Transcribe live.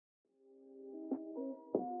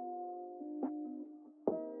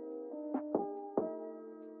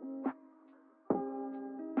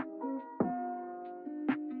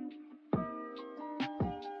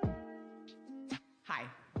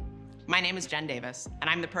My name is Jen Davis, and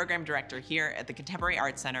I'm the program director here at the Contemporary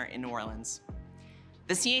Arts Center in New Orleans.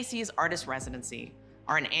 The CAC's Artist Residency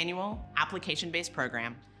are an annual application-based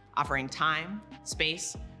program offering time,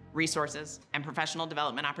 space, resources, and professional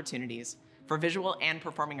development opportunities for visual and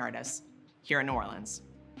performing artists here in New Orleans.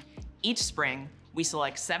 Each spring, we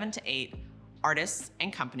select 7 to 8 artists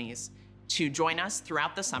and companies to join us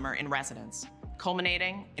throughout the summer in residence,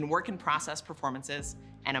 culminating in work-in-process performances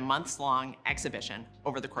and a months-long exhibition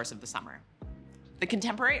over the course of the summer. The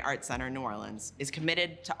Contemporary Arts Center in New Orleans is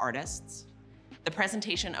committed to artists, the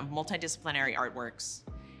presentation of multidisciplinary artworks,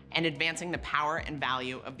 and advancing the power and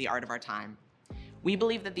value of the art of our time. We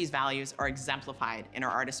believe that these values are exemplified in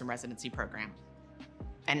our Artist in Residency program.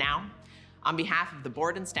 And now, on behalf of the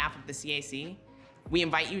board and staff of the CAC, we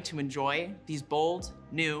invite you to enjoy these bold,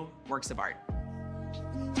 new works of art.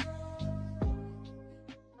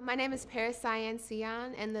 My name is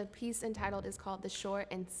cian, and the piece entitled is called The Shore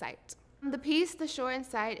in Sight. The piece, The Shore in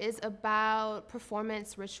Sight, is about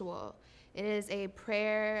performance ritual. It is a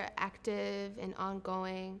prayer, active and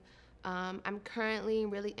ongoing. I'm currently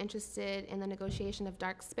really interested in the negotiation of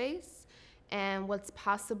dark space and what's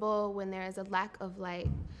possible when there is a lack of light,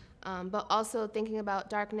 but also thinking about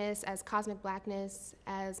darkness as cosmic blackness,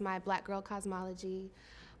 as my black girl cosmology,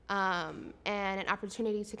 and an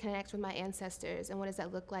opportunity to connect with my ancestors and what does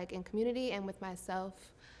that look like in community and with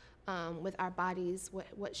myself, with our bodies,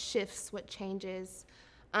 what shifts, what changes.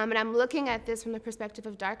 And I'm looking at this from the perspective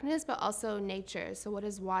of darkness, but also nature. So what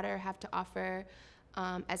does water have to offer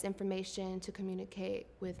as information to communicate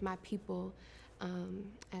with my people,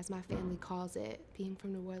 as my family calls it, being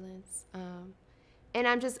from New Orleans. And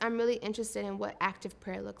I'm really interested in what active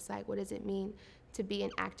prayer looks like. What does it mean to be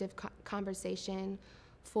in active conversation,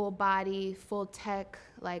 full body, full tech,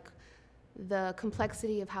 like the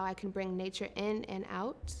complexity of how I can bring nature in and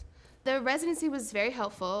out. The residency was very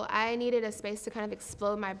helpful. I needed a space to kind of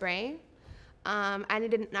explode my brain. I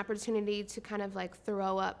needed an opportunity to kind of like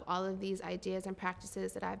throw up all of these ideas and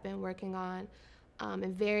practices that I've been working on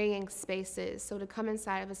in varying spaces. So to come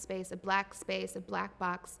inside of a space, a black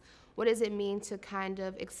box, what does it mean to kind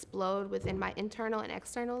of explode within my internal and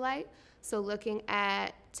external light? So looking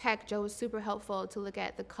at tech, Joe was super helpful to look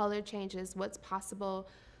at the color changes, what's possible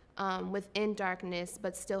within darkness,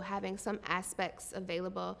 but still having some aspects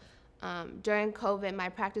available. During COVID, my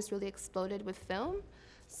practice really exploded with film.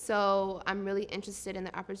 So I'm really interested in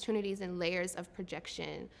the opportunities and layers of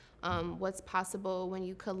projection. What's possible when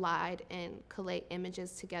you collide and collate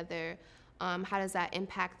images together? How does that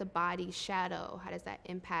impact the body's shadow? How does that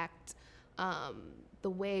impact the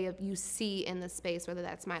way you see in the space, whether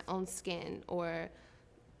that's my own skin or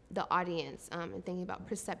the audience, and thinking about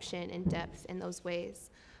perception and depth in those ways.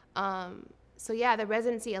 So yeah, the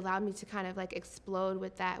residency allowed me to kind of like explode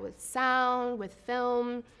with that, with sound, with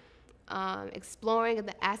film, exploring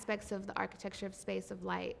the aspects of the architecture of space, of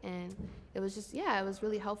light, and it was just, yeah, it was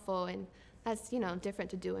really helpful, and that's, you know, different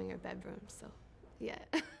to do in your bedroom, so yeah.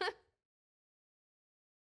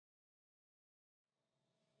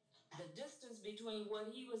 The distance between what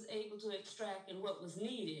he was able to extract and what was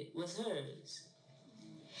needed was hers.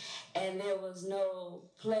 And there was no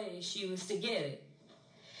place she was to get it.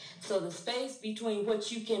 So the space between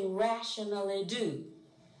what you can rationally do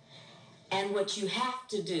and what you have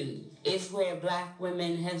to do is where Black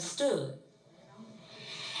women have stood.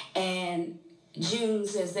 And June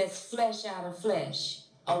says that's flesh out of flesh,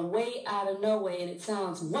 a way out of no way, and it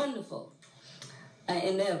sounds wonderful.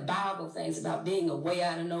 And there are Bible things about being a way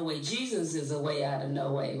out of no way. Jesus is a way out of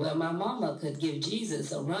no way. Well, my mama could give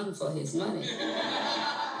Jesus a run for his money.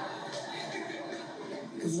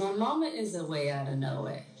 Because my mama is a way out of no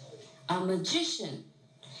way. A magician.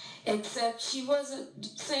 Except she wasn't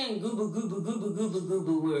saying gooba, gooba, gooba, gooba,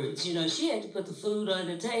 gooba words. You know, she had to put the food on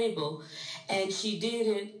the table, and she did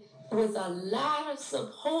it with a lot of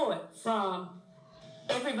support from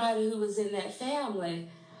everybody who was in that family.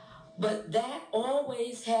 But that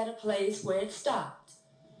always had a place where it stopped.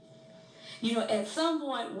 You know, at some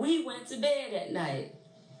point, we went to bed at night.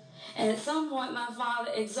 And at some point, my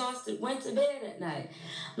father, exhausted, went to bed at night.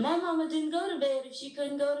 My mama didn't go to bed if she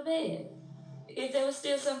couldn't go to bed. If there was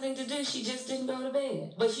still something to do, she just didn't go to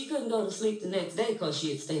bed. But she couldn't go to sleep the next day because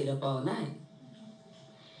she had stayed up all night.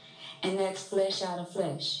 And that's flesh out of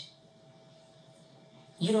flesh.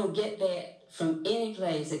 You don't get that from any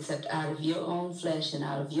place except out of your own flesh and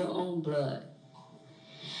out of your own blood.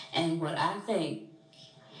 And what I think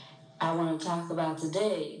I want to talk about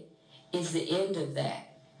today is the end of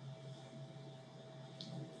that.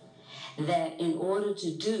 That in order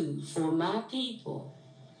to do for my people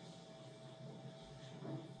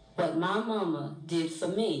what my mama did for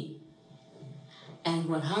me, and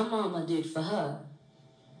what her mama did for her,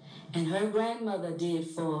 and her grandmother did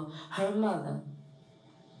for her mother,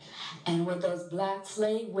 and what those black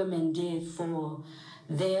slave women did for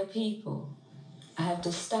their people. I have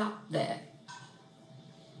to stop that.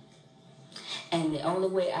 And the only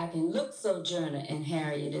way I can look Sojourner and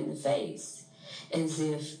Harriet in the face is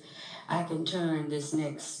if I can turn this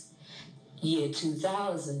next year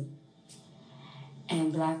 2000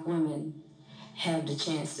 and black women have the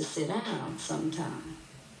chance to sit down sometime.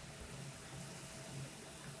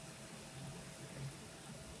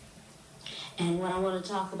 And what I want to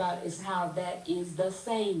talk about is how that is the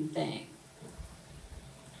same thing.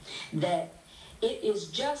 That it is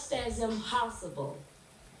just as impossible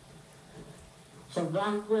for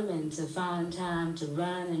black women to find time to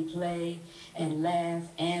run and play and laugh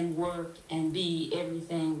and work and be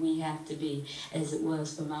everything we have to be as it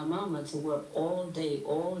was for my mama to work all day,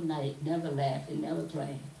 all night, never laughing, never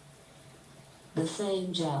playing. The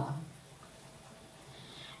same job.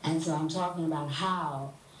 And so I'm talking about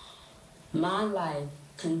how my life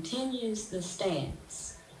continues the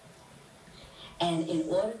stance. And in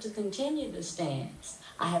order to continue the stance,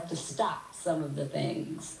 I have to stop some of the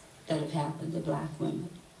things that have happened to black women.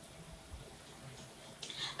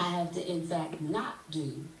 I have to, in fact, not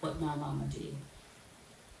do what my mama did.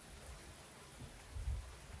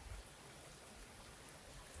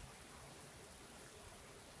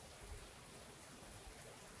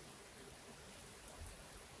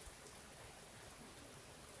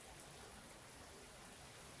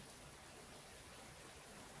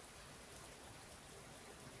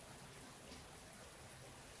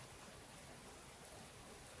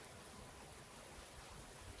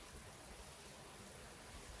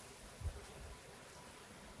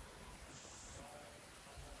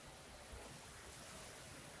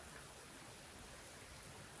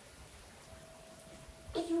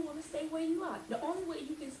 If you want to stay where you are, the only way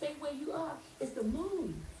you can stay where you are is to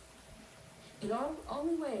move. And the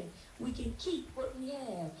only way we can keep what we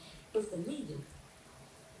have is to leave it.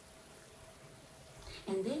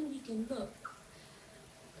 And then we can look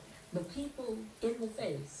the people in the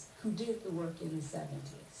face who did the work in the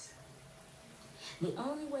 70s. The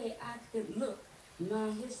only way I could look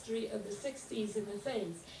my history of the 60s in the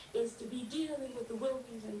face is to be dealing with the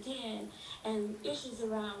Wilmington 10 and issues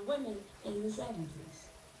around women in the 70s.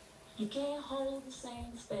 You can't hold the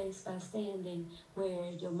same space by standing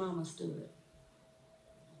where your mama stood.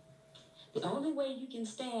 The only way you can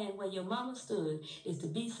stand where your mama stood is to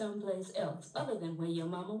be someplace else other than where your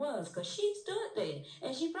mama was, because she stood there,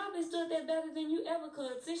 and she probably stood there better than you ever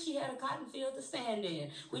could since she had a cotton field to stand in,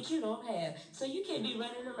 which you don't have. So you can't be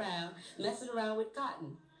running around, messing around with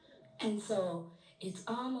cotton. And so it's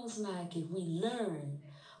almost like if we learn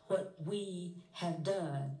what we have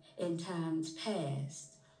done in times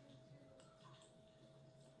past,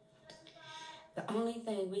 the only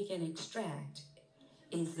thing we can extract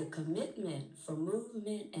is the commitment for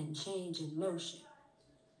movement and change and motion.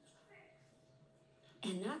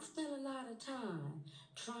 And not spend a lot of time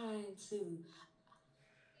trying to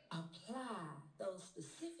apply those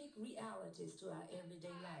specific realities to our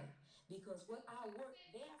everyday life. Because what our work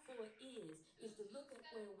therefore is to look at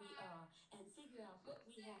where we are and figure out what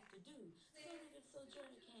we have to do so that if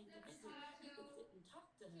Sojourner came to visit, you could sit and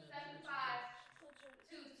talk to her. 226.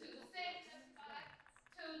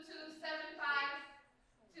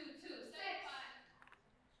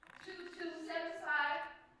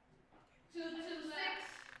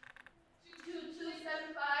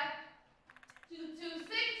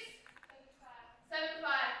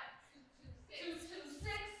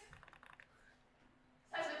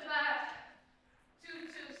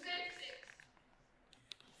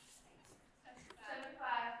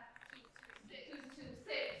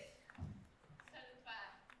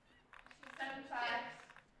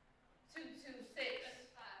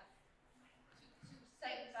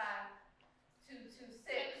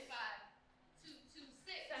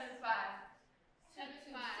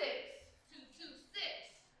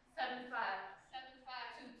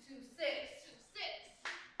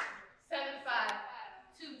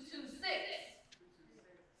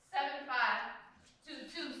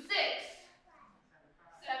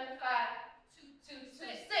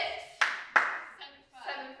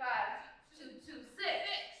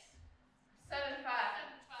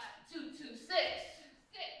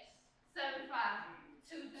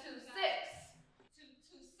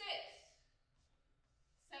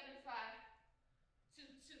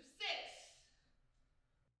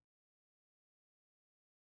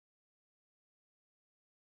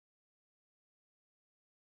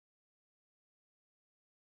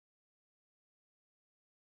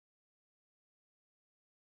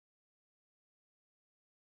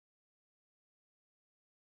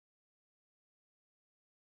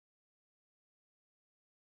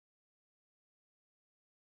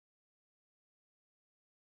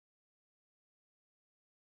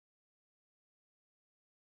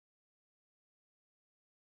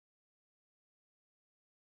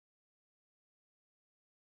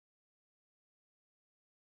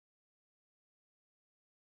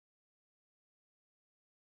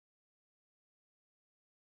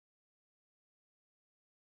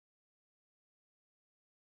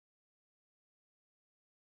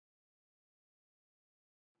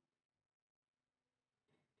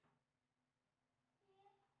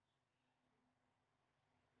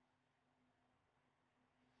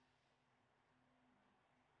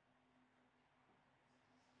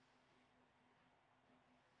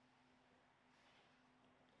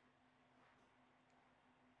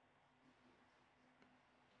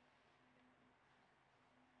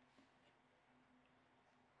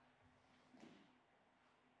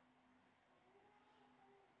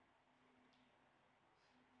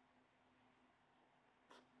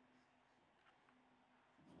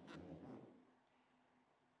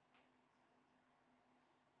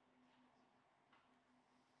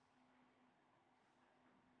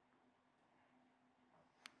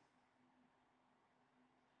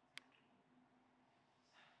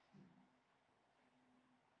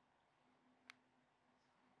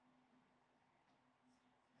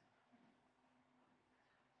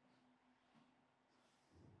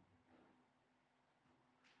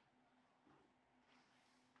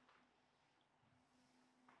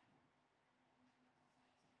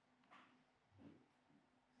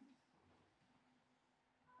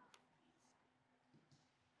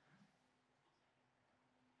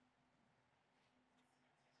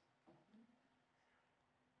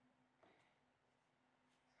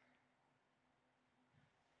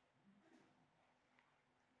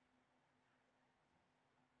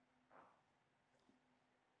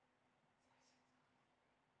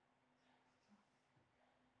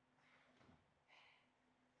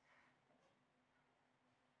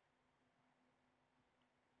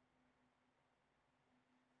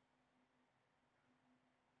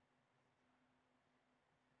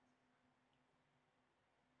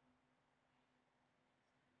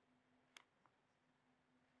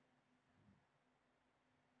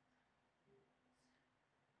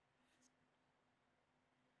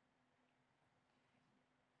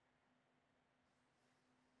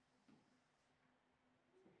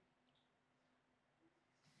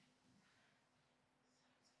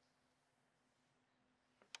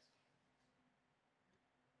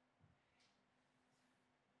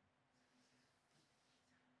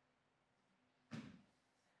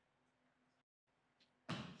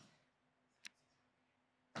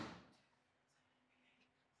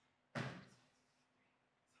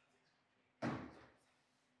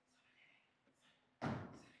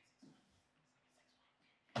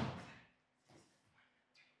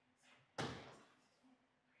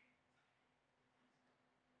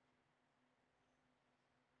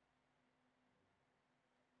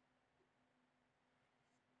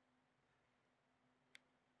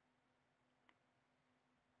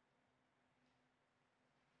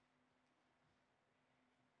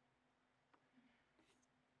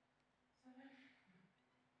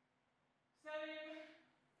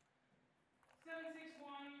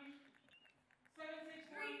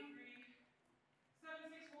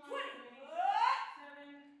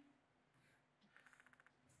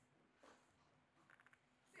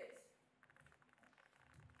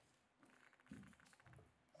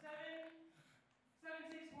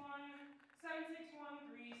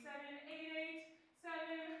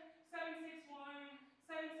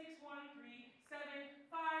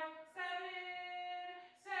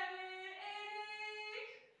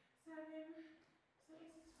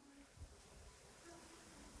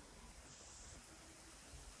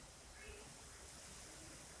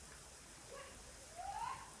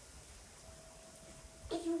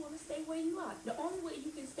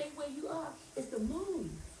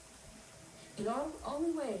 The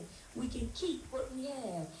only way we can keep what we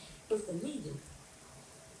have is to leave it.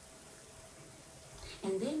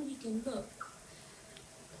 And then we can look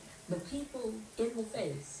the people in the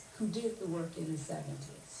face who did the work in the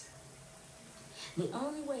 70s. The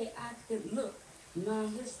only way I could look my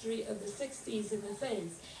history of the 60s in the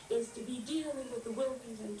face is to be dealing with the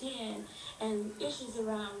Wilkington 10 and issues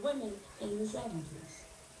around women in the 70s.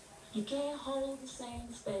 You can't hold the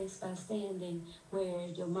same space by standing where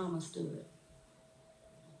your mama stood.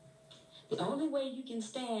 The only way you can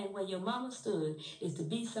stand where your mama stood is to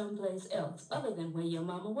be someplace else other than where your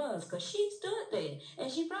mama was, because she stood there, and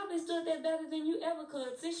she probably stood there better than you ever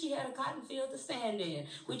could since she had a cotton field to stand in,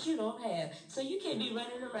 which you don't have. So you can't be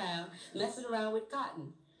running around, messing around with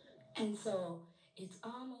cotton. And so it's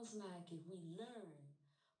almost like if we learn